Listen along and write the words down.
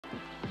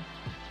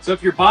So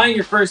if you're buying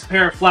your first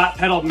pair of flat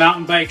pedal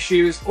mountain bike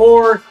shoes,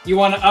 or you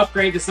want to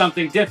upgrade to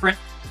something different,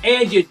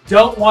 and you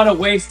don't want to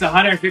waste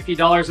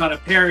 $150 on a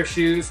pair of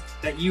shoes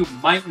that you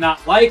might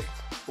not like,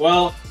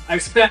 well,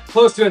 I've spent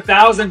close to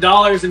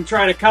 $1,000 and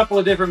tried a couple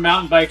of different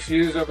mountain bike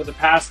shoes over the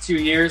past 2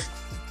 years.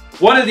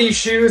 One of these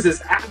shoes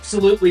is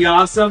absolutely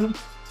awesome,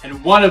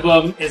 and one of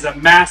them is a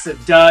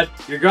massive dud.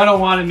 You're gonna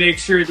wanna make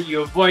sure that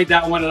you avoid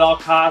that one at all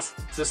costs.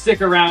 So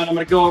stick around, I'm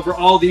gonna go over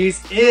all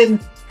these in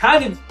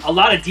kind of a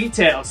lot of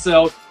detail.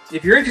 So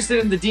if you're interested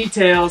in the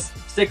details,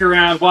 stick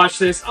around, watch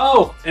this.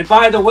 Oh, and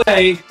by the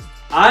way,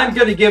 I'm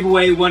gonna give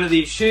away one of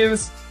these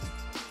shoes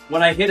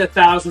when I hit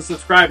 1,000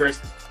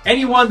 subscribers.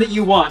 Any one that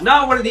you want,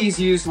 not one of these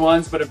used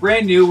ones, but a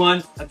brand new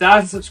one.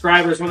 1,000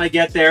 subscribers when I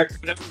get there,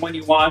 whatever one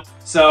you want.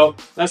 So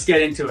let's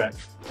get into it.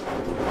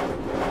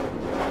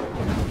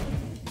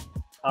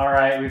 All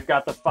right, we've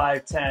got the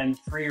 510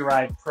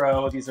 Freeride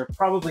Pro. These are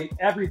probably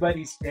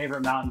everybody's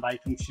favorite mountain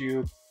biking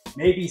shoe,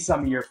 maybe some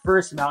of your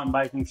first mountain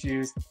biking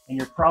shoes, and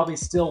you're probably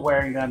still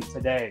wearing them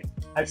today.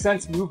 I've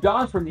since moved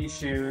on from these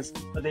shoes,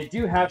 but they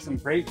do have some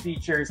great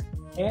features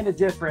and a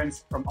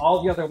difference from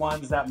all the other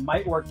ones that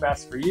might work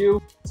best for you.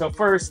 So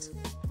first,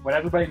 what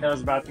everybody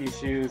knows about these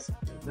shoes,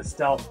 the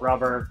stealth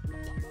rubber.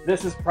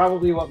 This is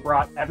probably what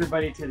brought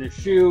everybody to the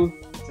shoe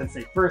since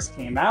they first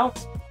came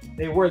out.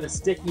 They were the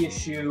stickiest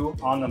shoe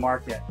on the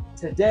market.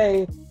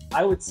 Today,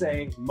 I would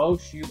say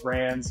most shoe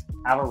brands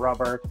have a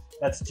rubber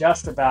that's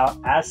just about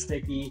as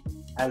sticky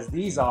as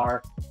these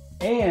are,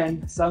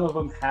 and some of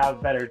them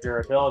have better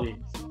durability.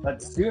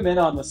 Let's zoom in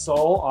on the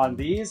sole on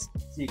these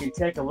so you can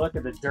take a look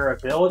at the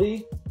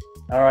durability.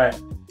 All right,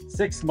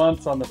 6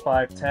 months on the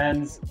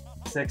 510s,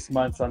 6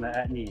 months on the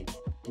Etnies.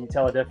 Can you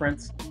tell a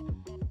difference?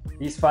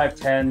 These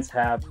 510s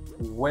have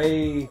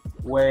way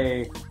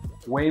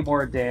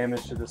more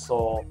damage to the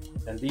sole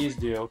than these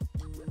do.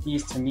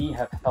 These to me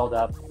have held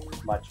up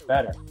much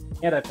better.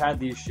 And I've had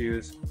these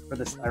shoes for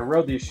this, I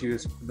rode these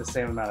shoes for the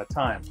same amount of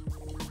time.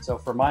 So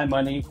for my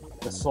money,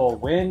 the sole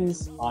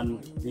wins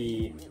on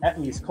the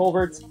Etnies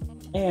culverts,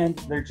 and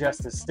they're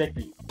just as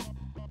sticky.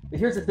 But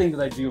here's the thing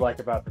that I do like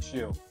about the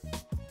shoe.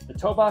 The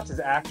toe box is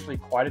actually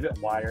quite a bit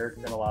wider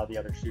than a lot of the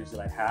other shoes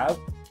that I have,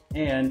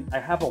 and I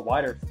have a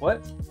wider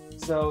foot,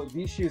 so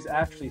these shoes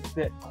actually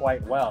fit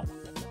quite well.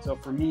 So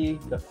for me,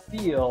 the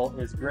feel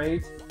is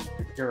great,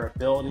 the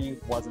durability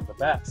wasn't the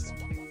best.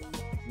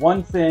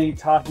 One thing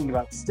talking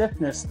about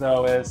stiffness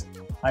though is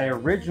I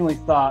originally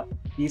thought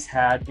these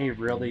had a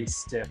really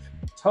stiff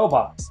toe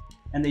box,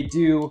 and they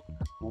do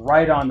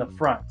right on the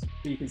front.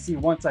 So you can see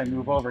once I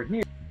move over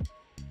here,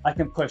 I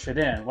can push it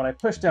in. When I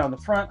push down the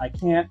front, I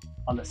can't.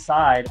 On the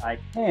side, I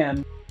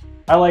can.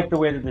 I like the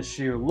way that the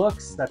shoe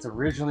looks. That's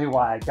originally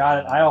why I got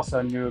it. I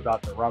also knew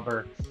about the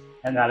rubber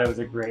and that it was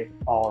a great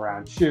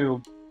all-around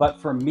shoe. But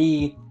for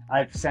me,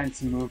 I've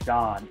since moved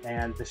on.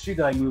 And the shoe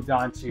that I moved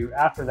on to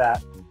after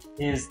that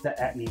is the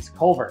Etnies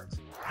Culvert.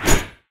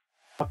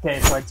 Okay,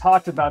 so I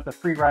talked about the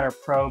Freerider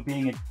Pro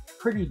being a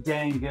pretty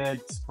dang good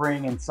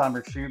spring and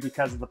summer shoe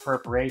because of the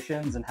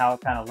perforations and how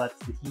it kind of lets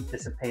the heat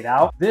dissipate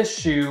out. This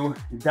shoe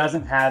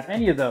doesn't have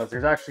any of those.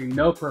 There's actually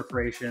no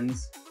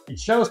perforations. It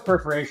shows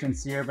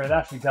perforations here, but it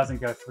actually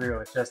doesn't go through.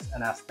 It's just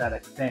an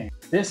aesthetic thing.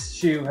 This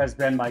shoe has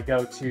been my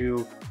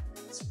go-to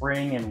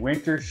spring and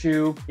winter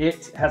shoe.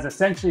 It has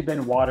essentially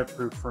been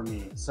waterproof for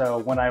me. So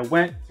when I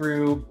went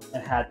through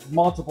and had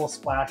multiple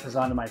splashes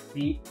onto my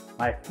feet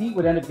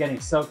would end up getting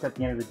soaked at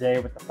the end of the day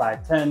with the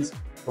 510s,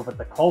 but with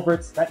the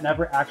culverts, that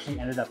never actually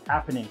ended up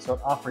happening. So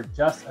it offered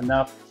just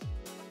enough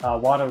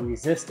water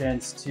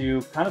resistance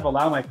to kind of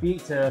allow my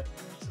feet to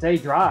stay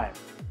dry.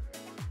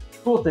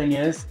 Cool thing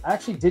is, I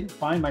actually didn't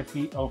find my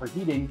feet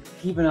overheating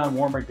even on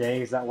warmer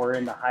days that were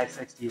in the high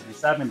 60s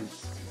and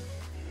 70s.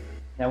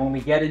 Now, when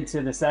we get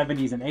into the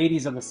 70s and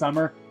 80s of the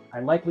summer, I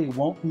likely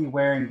won't be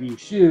wearing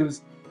these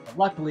shoes, but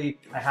luckily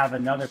I have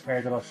another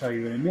pair that I'll show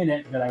you in a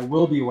minute that I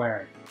will be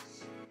wearing.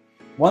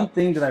 One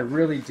thing that I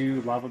really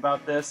do love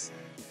about this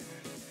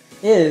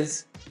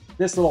is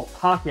this little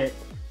pocket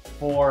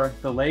for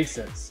the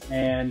laces.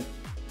 And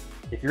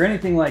if you're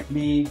anything like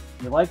me,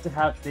 you like to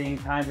have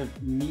things kind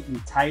of neat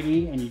and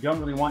tidy and you don't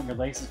really want your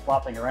laces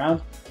flopping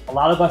around. A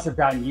lot of us have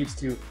gotten used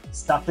to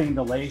stuffing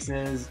the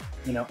laces,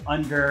 you know,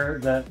 under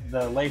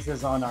the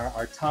laces on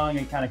our tongue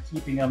and kind of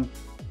keeping them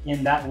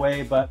in that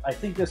way. But I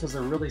think this was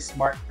a really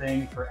smart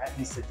thing for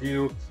Etnies to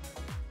do.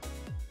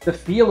 The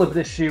feel of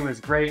this shoe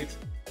is great.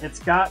 It's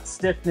got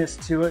stiffness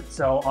to it,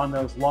 so on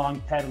those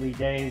long pedally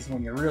days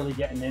when you're really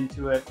getting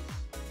into it,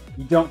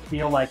 you don't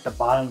feel like the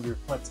bottom of your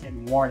foot's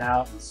getting worn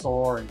out and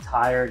sore and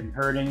tired and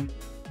hurting.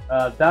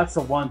 That's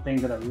the one thing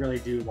that I really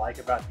do like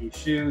about these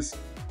shoes.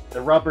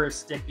 The rubber is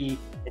sticky,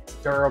 it's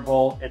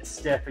durable, it's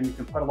stiff, and you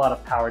can put a lot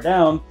of power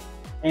down.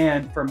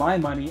 And for my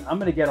money, I'm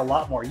gonna get a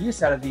lot more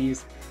use out of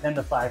these than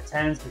the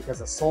 510s because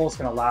the sole's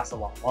gonna last a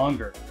lot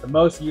longer. The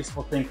most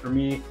useful thing for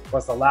me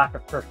was the lack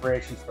of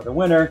perforations for the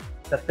winter,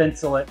 the thin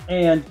sillet,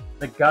 and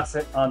the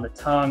gusset on the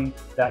tongue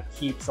that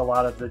keeps a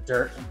lot of the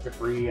dirt and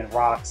debris and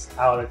rocks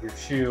out of your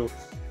shoe,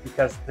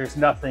 because there's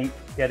nothing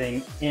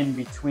getting in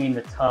between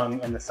the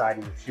tongue and the side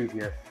of your shoe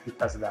here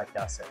because of that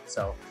gusset.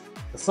 So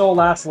the sole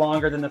lasts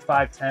longer than the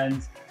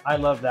 510s. I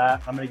love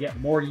that. I'm gonna get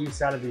more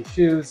use out of these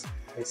shoes.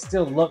 They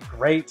still look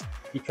great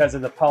because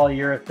of the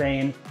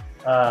polyurethane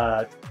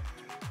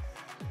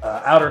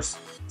outer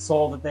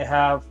sole that they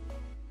have.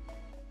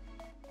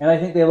 And I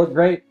think they look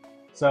great.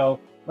 So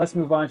let's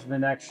move on to the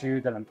next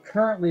shoe that I'm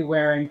currently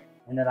wearing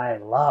and that I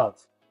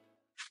love.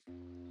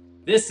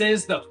 This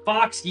is the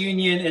Fox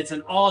Union. It's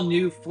an all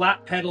new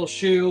flat pedal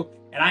shoe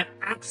and I'm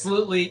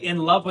absolutely in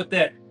love with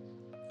it.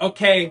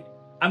 Okay,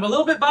 I'm a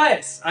little bit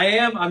biased.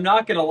 I'm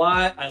not gonna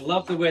lie. I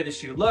love the way the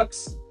shoe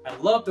looks. I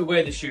love the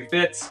way the shoe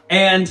fits.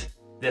 And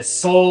the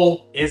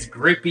sole is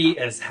grippy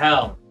as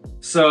hell.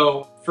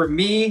 So for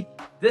me,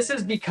 this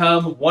has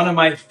become one of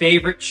my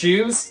favorite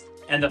shoes,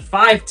 and the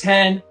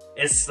 510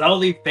 is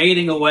slowly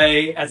fading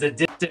away as a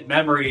distant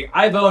memory.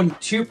 I've owned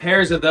 2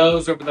 pairs of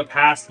those over the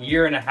past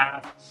year and a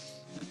half.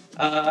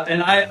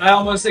 And I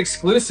almost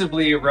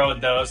exclusively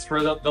rode those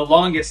for the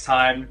longest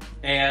time.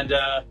 And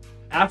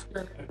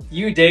after a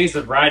few days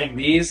of riding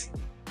these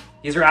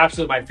are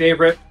absolutely my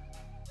favorite.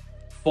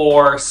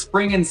 For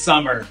spring and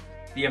summer,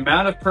 the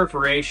amount of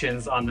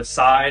perforations on the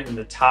side and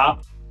the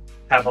top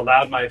have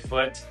allowed my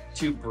foot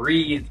to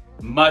breathe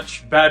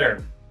much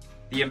better.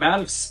 The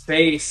amount of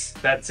space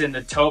that's in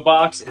the toe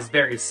box is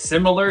very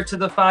similar to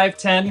the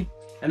 510.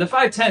 And the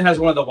 510 has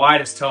one of the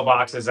widest toe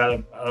boxes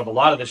out of a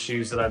lot of the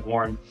shoes that I've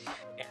worn.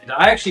 And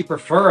I actually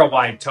prefer a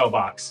wide toe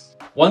box.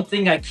 One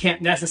thing I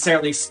can't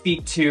necessarily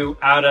speak to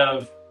out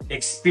of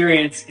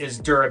experience is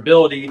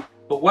durability,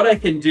 but what I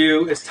can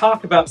do is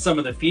talk about some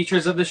of the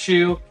features of the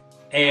shoe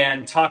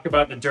and talk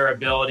about the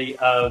durability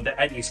of the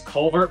Etnies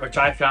Culvert, which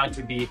I found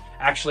to be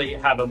actually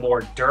have a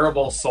more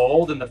durable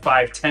sole than the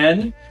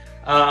 510,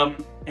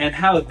 and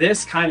how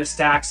this kind of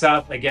stacks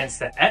up against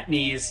the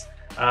Etnies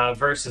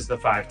versus the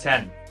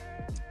 510.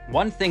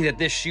 One thing that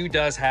this shoe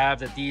does have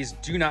that these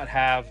do not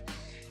have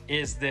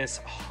is this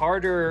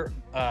harder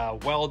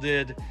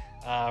welded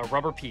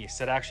rubber piece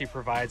that actually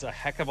provides a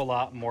heck of a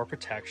lot more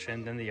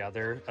protection than the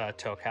other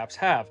toe caps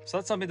have. So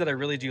that's something that I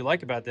really do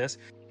like about this.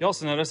 You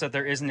also notice that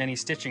there isn't any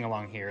stitching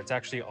along here. It's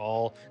actually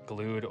all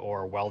glued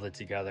or welded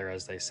together,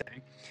 as they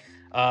say.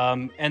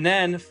 And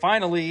then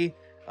finally,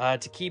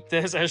 to keep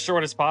this as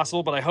short as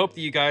possible, but I hope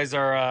that you guys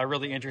are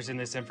really interested in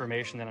this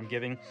information that I'm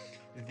giving,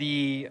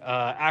 the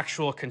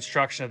actual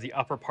construction of the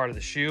upper part of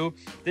the shoe.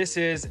 This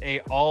is a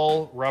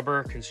all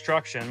rubber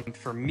construction.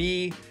 For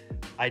me,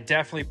 I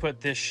definitely put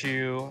this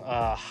shoe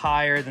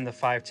higher than the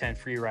 510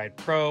 Freeride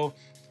Pro.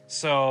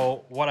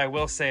 So what I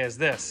will say is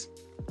this: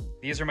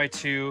 these are my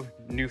 2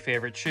 new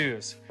favorite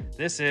shoes.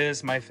 This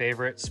is my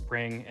favorite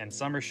spring and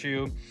summer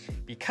shoe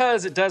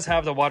because it does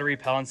have the water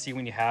repellency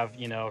when you have,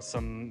 you know,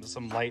 some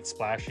light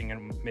splashing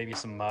and maybe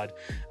some mud,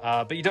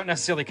 but you don't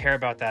necessarily care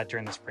about that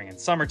during the spring and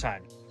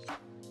summertime.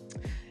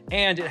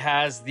 And it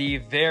has the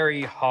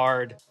very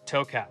hard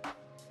toe cap.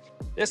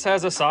 This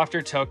has a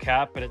softer toe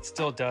cap, but it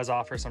still does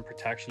offer some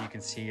protection. You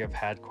can see I've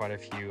had quite a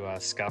few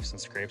scuffs and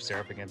scrapes there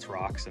up against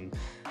rocks and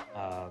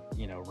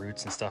you know,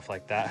 roots and stuff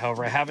like that.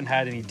 However, I haven't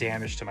had any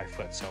damage to my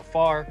foot so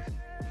far.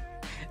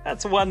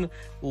 That's one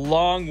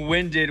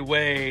long-winded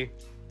way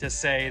to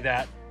say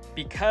that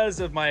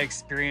because of my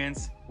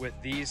experience with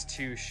these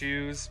 2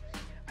 shoes,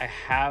 I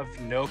have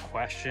no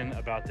question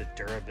about the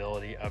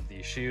durability of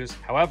these shoes.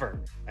 However,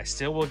 I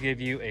still will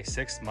give you a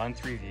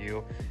 6-month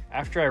review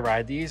after I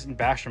ride these and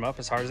bash them up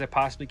as hard as I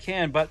possibly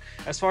can. But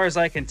as far as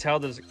I can tell,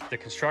 the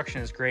construction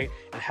is great.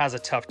 It has a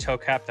tough toe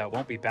cap that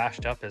won't be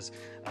bashed up as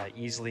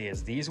easily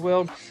as these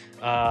will.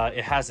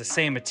 It has the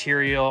same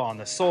material on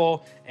the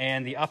sole,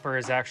 and the upper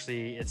is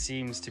actually, it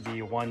seems to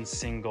be one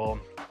single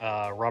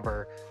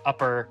rubber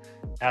upper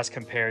as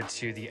compared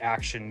to the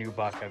Action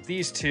Nubuck of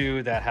these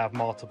 2 that have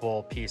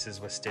multiple pieces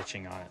with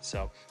stitching on it.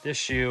 So this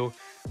shoe,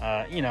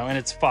 you know, and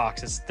it's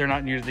Fox, they're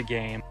not new to the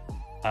game.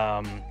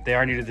 They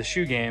are new to the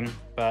shoe game,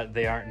 but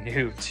they aren't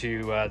new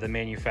to the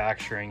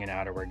manufacturing and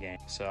outerwear game.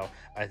 So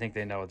I think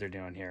they know what they're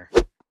doing here.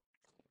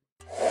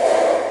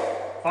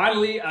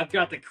 Finally, I've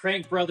got the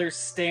Crank Brothers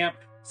Stamp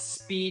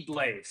Speed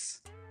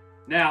Lace.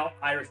 Now,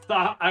 I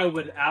thought I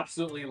would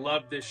absolutely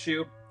love this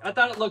shoe. I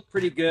thought it looked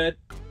pretty good.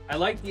 I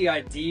like the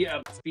idea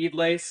of Speed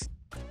Lace.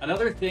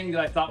 Another thing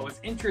that I thought was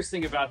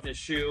interesting about this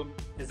shoe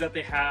is that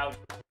they have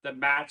the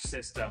match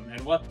system.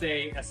 And what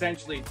they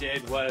essentially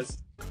did was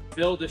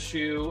build a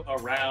shoe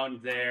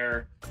around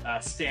their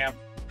stamp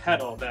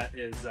pedal that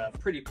is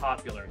pretty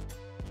popular.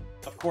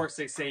 Of course,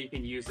 they say you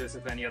can use this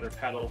with any other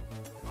pedal.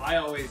 I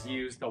always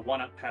use the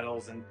 1-Up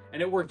pedals and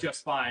it worked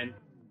just fine.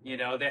 You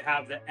know, they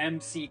have the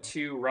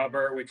MC2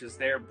 rubber, which is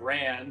their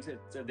brand.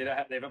 They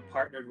haven't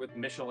partnered with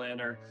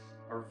Michelin or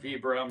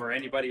Vibram or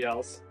anybody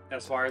else,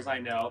 as far as I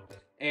know.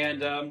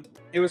 And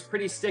it was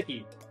pretty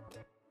sticky.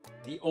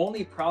 The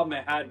only problem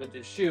I had with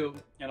this shoe,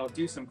 and I'll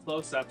do some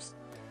close-ups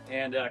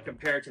and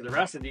compare it to the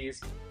rest of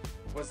these,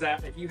 was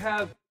that if you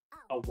have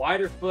a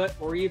wider foot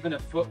or even a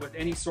foot with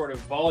any sort of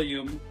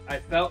volume, I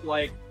felt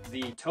like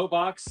the toe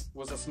box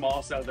was the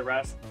smallest out of the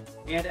rest,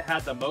 and it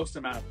had the most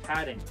amount of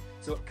padding.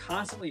 So it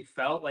constantly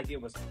felt like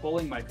it was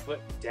pulling my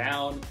foot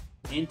down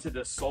into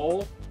the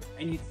sole,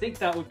 and you'd think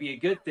that would be a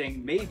good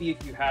thing, maybe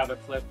if you have a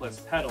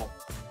clipless pedal.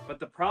 But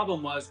the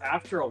problem was,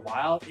 after a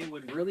while, it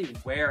would really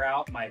wear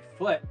out my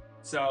foot.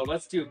 So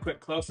let's do a quick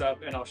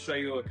close-up and I'll show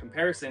you a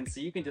comparison so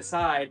you can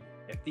decide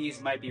if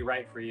these might be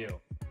right for you.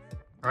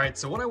 All right,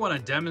 so what I want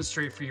to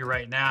demonstrate for you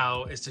right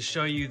now is to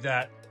show you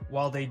that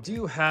while they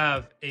do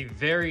have a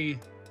very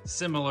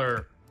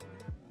similar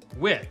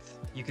width,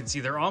 you can see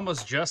they're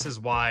almost just as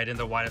wide in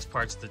the widest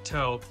parts of the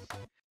toe,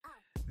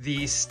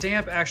 the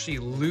stamp actually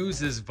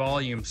loses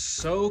volume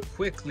so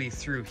quickly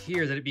through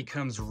here that it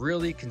becomes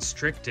really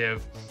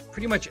constrictive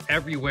pretty much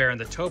everywhere in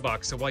the toe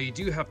box. So while you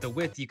do have the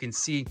width, you can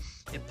see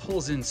it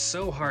pulls in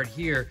so hard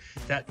here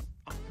that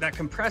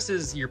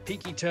compresses your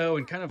pinky toe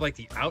and kind of like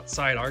the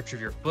outside arch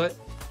of your foot.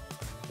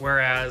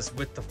 Whereas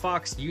with the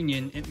Fox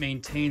Union, it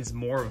maintains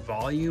more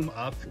volume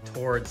up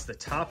towards the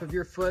top of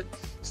your foot,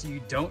 so you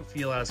don't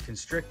feel as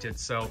constricted.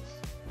 So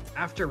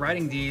after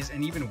riding these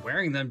and even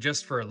wearing them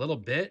just for a little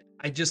bit,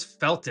 I just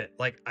felt it.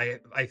 Like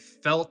I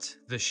felt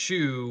the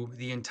shoe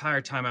the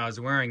entire time I was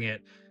wearing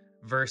it,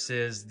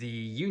 versus the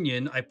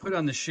Union. I put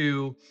on the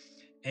shoe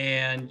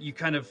and you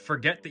kind of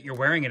forget that you're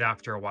wearing it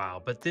after a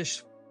while. But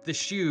the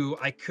shoe,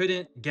 I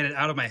couldn't get it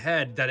out of my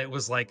head that it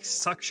was like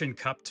suction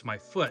cupped to my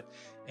foot,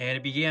 and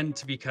it began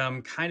to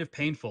become kind of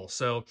painful.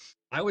 So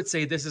I would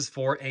say this is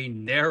for a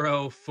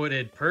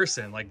narrow-footed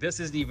person. Like, this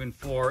isn't even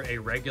for a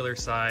regular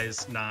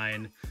size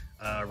 9,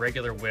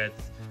 regular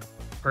width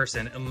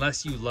person,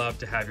 unless you love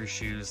to have your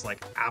shoes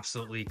like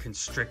absolutely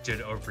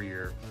constricted over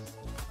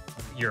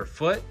your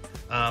foot.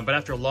 But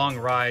after long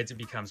rides, it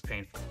becomes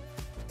painful.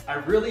 I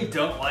really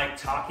don't like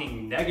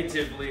talking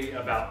negatively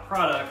about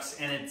products,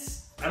 and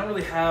I don't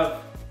really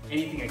have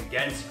anything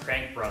against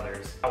Crank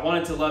Brothers. I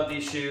wanted to love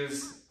these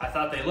shoes. I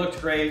thought they looked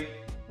great.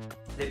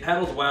 They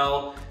pedaled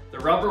well. The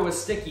rubber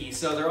was sticky,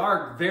 so there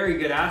are very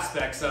good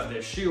aspects of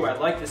this shoe. I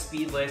like the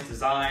speed lace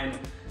design.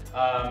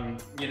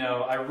 You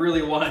know, I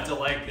really wanted to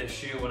like this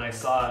shoe when I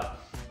saw it,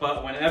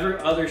 but whenever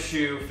other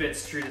shoe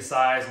fits true to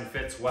size and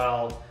fits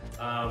well,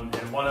 and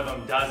one of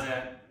them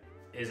doesn't,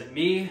 is it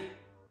me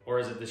or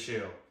is it the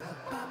shoe?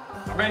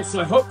 All right, so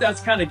I hope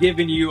that's kind of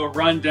giving you a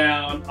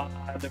rundown on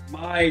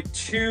my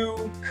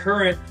 2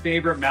 current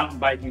favorite mountain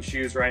biking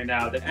shoes right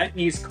now, the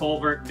Etnies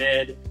Culvert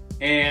Mid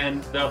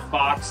and the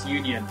Fox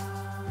Union.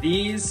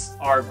 These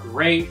are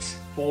great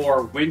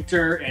for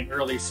winter and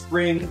early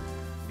spring.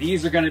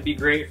 These are going to be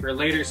great for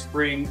later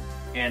spring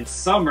and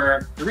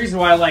summer. The reason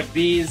why I like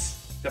these,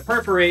 the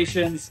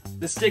perforations,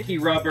 the sticky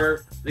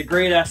rubber, the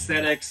great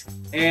aesthetics,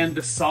 and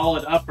the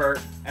solid upper,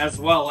 as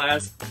well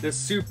as the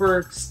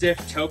super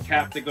stiff toe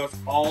cap that goes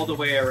all the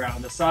way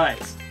around the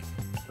sides.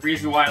 The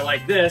reason why I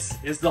like this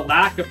is the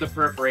lack of the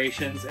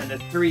perforations and the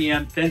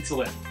 3M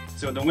thinsulate.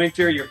 So in the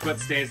winter, your foot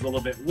stays a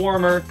little bit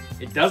warmer.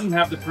 It doesn't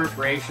have the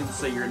perforations,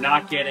 so you're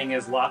not getting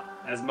as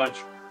much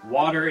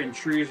water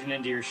intrusion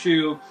into your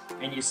shoe,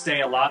 and you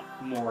stay a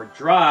lot more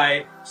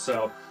dry.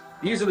 So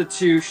these are the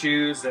 2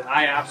 shoes that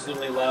I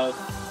absolutely love.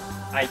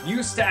 I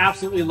used to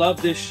absolutely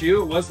love this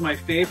shoe. It was my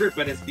favorite,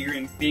 but it's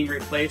being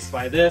replaced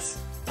by this.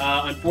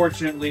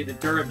 Unfortunately, the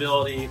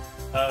durability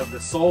of the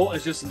sole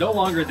is just no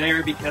longer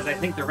there because I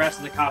think the rest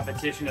of the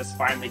competition has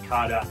finally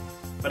caught up.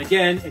 But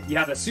again, if you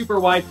have a super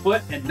wide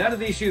foot and none of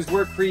these shoes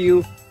work for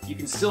you, you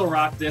can still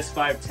rock this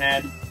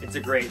 510. It's a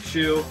great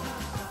shoe.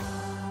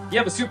 If you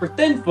have a super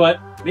thin foot,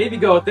 maybe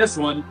go with this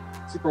one.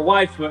 Super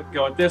wide foot,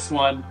 go with this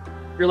one.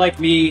 If you're like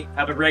me,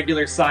 have a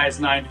regular size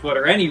 9 foot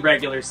or any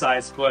regular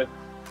size foot,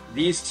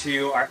 these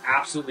 2 are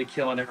absolutely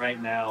killing it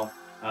right now.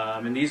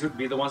 And these would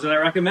be the ones that I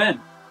recommend.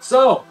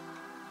 So,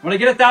 when I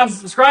get 1,000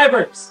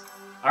 subscribers,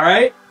 all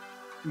right,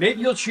 maybe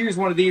you'll choose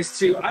one of these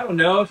 2. I don't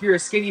know, if you're a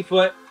skinny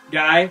foot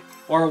guy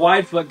or a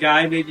wide foot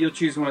guy, maybe you'll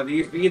choose one of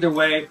these. But either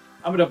way,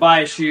 I'm gonna buy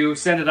a shoe,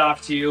 send it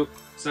off to you.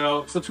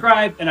 So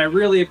subscribe, and I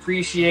really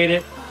appreciate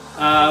it.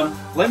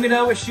 Let me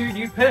know what shoe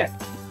you'd pick.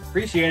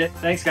 Appreciate it.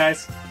 Thanks,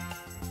 guys.